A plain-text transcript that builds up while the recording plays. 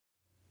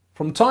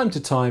From time to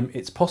time,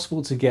 it's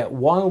possible to get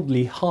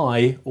wildly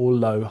high or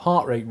low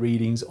heart rate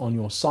readings on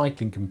your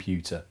cycling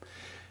computer.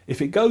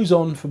 If it goes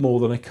on for more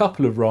than a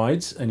couple of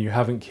rides and you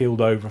haven't keeled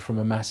over from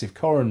a massive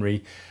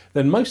coronary,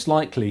 then most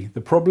likely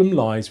the problem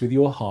lies with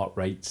your heart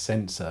rate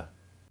sensor.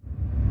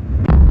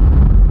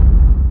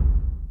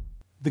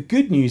 The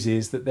good news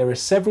is that there are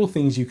several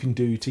things you can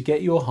do to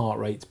get your heart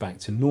rates back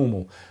to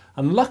normal,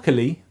 and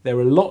luckily they're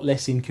a lot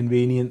less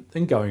inconvenient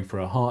than going for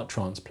a heart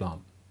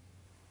transplant.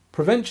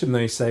 Prevention,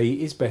 they say,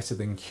 is better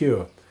than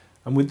cure,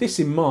 and with this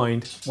in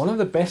mind, one of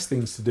the best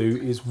things to do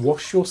is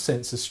wash your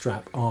sensor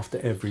strap after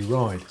every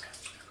ride.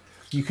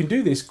 You can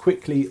do this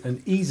quickly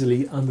and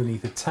easily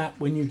underneath a tap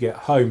when you get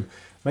home,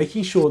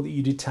 making sure that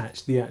you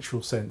detach the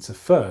actual sensor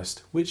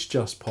first, which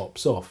just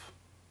pops off.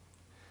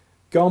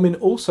 Garmin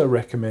also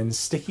recommends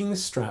sticking the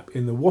strap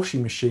in the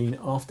washing machine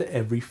after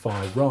every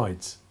 5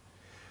 rides.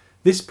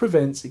 This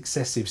prevents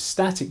excessive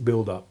static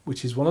buildup,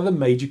 which is one of the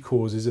major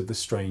causes of the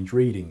strange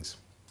readings.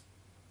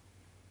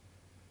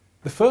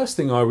 The first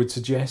thing I would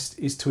suggest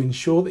is to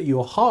ensure that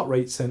your heart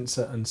rate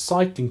sensor and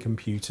cycling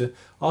computer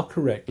are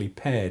correctly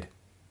paired.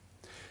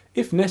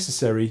 If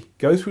necessary,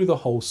 go through the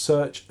whole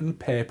search and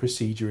pair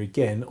procedure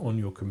again on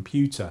your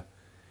computer.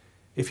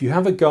 If you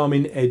have a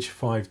Garmin Edge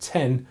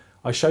 510,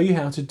 I show you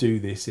how to do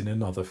this in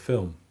another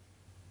film.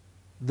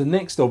 The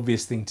next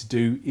obvious thing to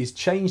do is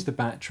change the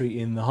battery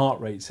in the heart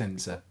rate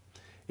sensor.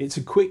 It's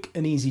a quick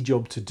and easy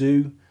job to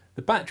do,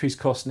 the batteries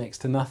cost next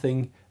to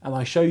nothing, and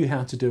I show you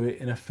how to do it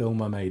in a film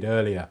I made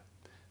earlier.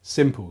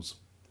 Simples.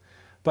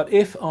 But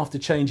if after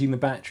changing the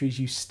batteries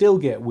you still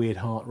get weird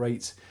heart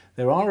rates,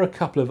 there are a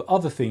couple of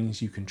other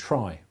things you can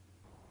try.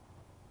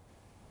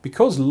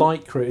 Because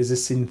Lycra is a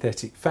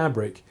synthetic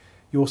fabric,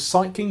 your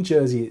cycling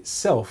jersey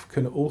itself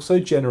can also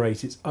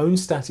generate its own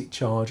static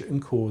charge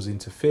and cause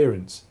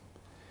interference.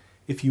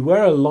 If you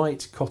wear a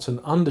light cotton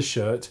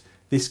undershirt,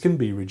 this can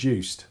be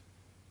reduced.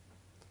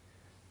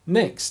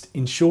 Next,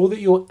 ensure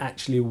that you're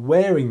actually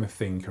wearing the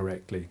thing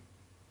correctly.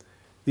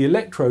 The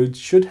electrodes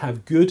should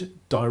have good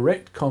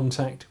direct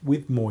contact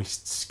with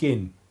moist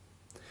skin.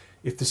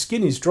 If the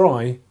skin is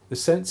dry, the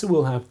sensor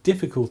will have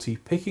difficulty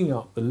picking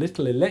up the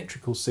little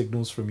electrical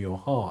signals from your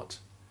heart.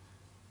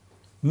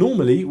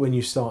 Normally, when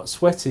you start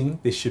sweating,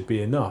 this should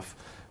be enough,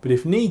 but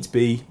if needs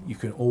be, you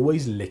can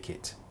always lick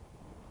it.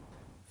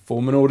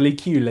 Form an orderly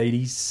queue,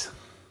 ladies.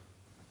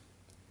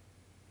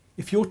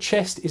 If your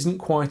chest isn't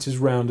quite as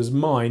round as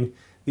mine,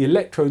 the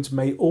electrodes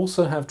may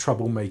also have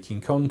trouble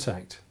making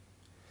contact.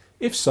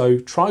 If so,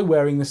 try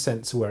wearing the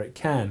sensor where it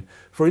can,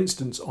 for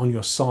instance on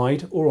your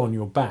side or on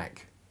your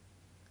back.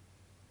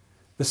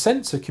 The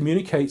sensor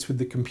communicates with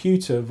the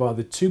computer via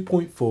the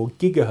 2.4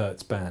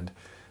 GHz band,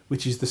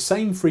 which is the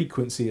same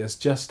frequency as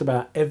just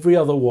about every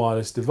other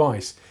wireless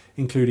device,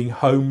 including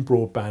home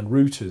broadband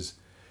routers.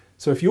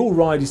 So if your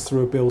ride is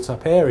through a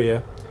built-up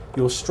area,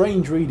 your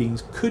strange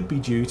readings could be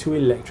due to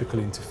electrical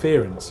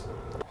interference.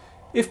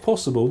 If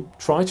possible,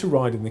 try to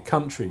ride in the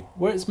country,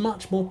 where it's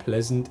much more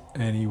pleasant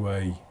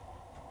anyway.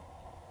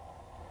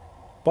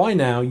 By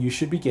now you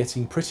should be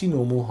getting pretty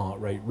normal heart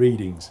rate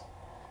readings.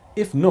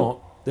 If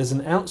not, there's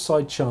an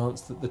outside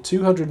chance that the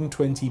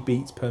 220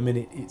 beats per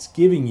minute it's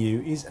giving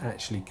you is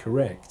actually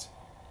correct.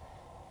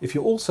 If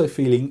you're also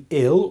feeling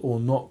ill or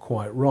not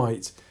quite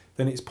right,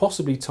 then it's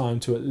possibly time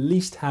to at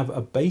least have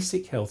a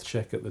basic health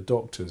check at the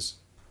doctor's.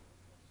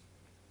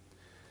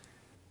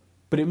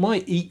 But it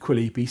might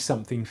equally be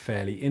something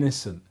fairly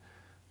innocent.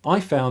 I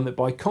found that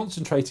by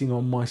concentrating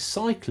on my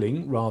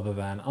cycling rather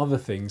than other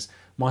things,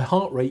 my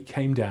heart rate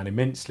came down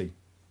immensely.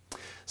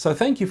 So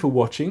thank you for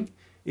watching.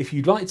 If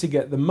you'd like to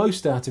get the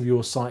most out of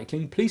your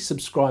cycling, please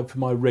subscribe for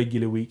my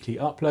regular weekly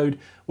upload,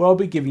 where I'll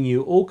be giving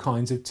you all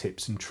kinds of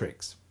tips and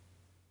tricks.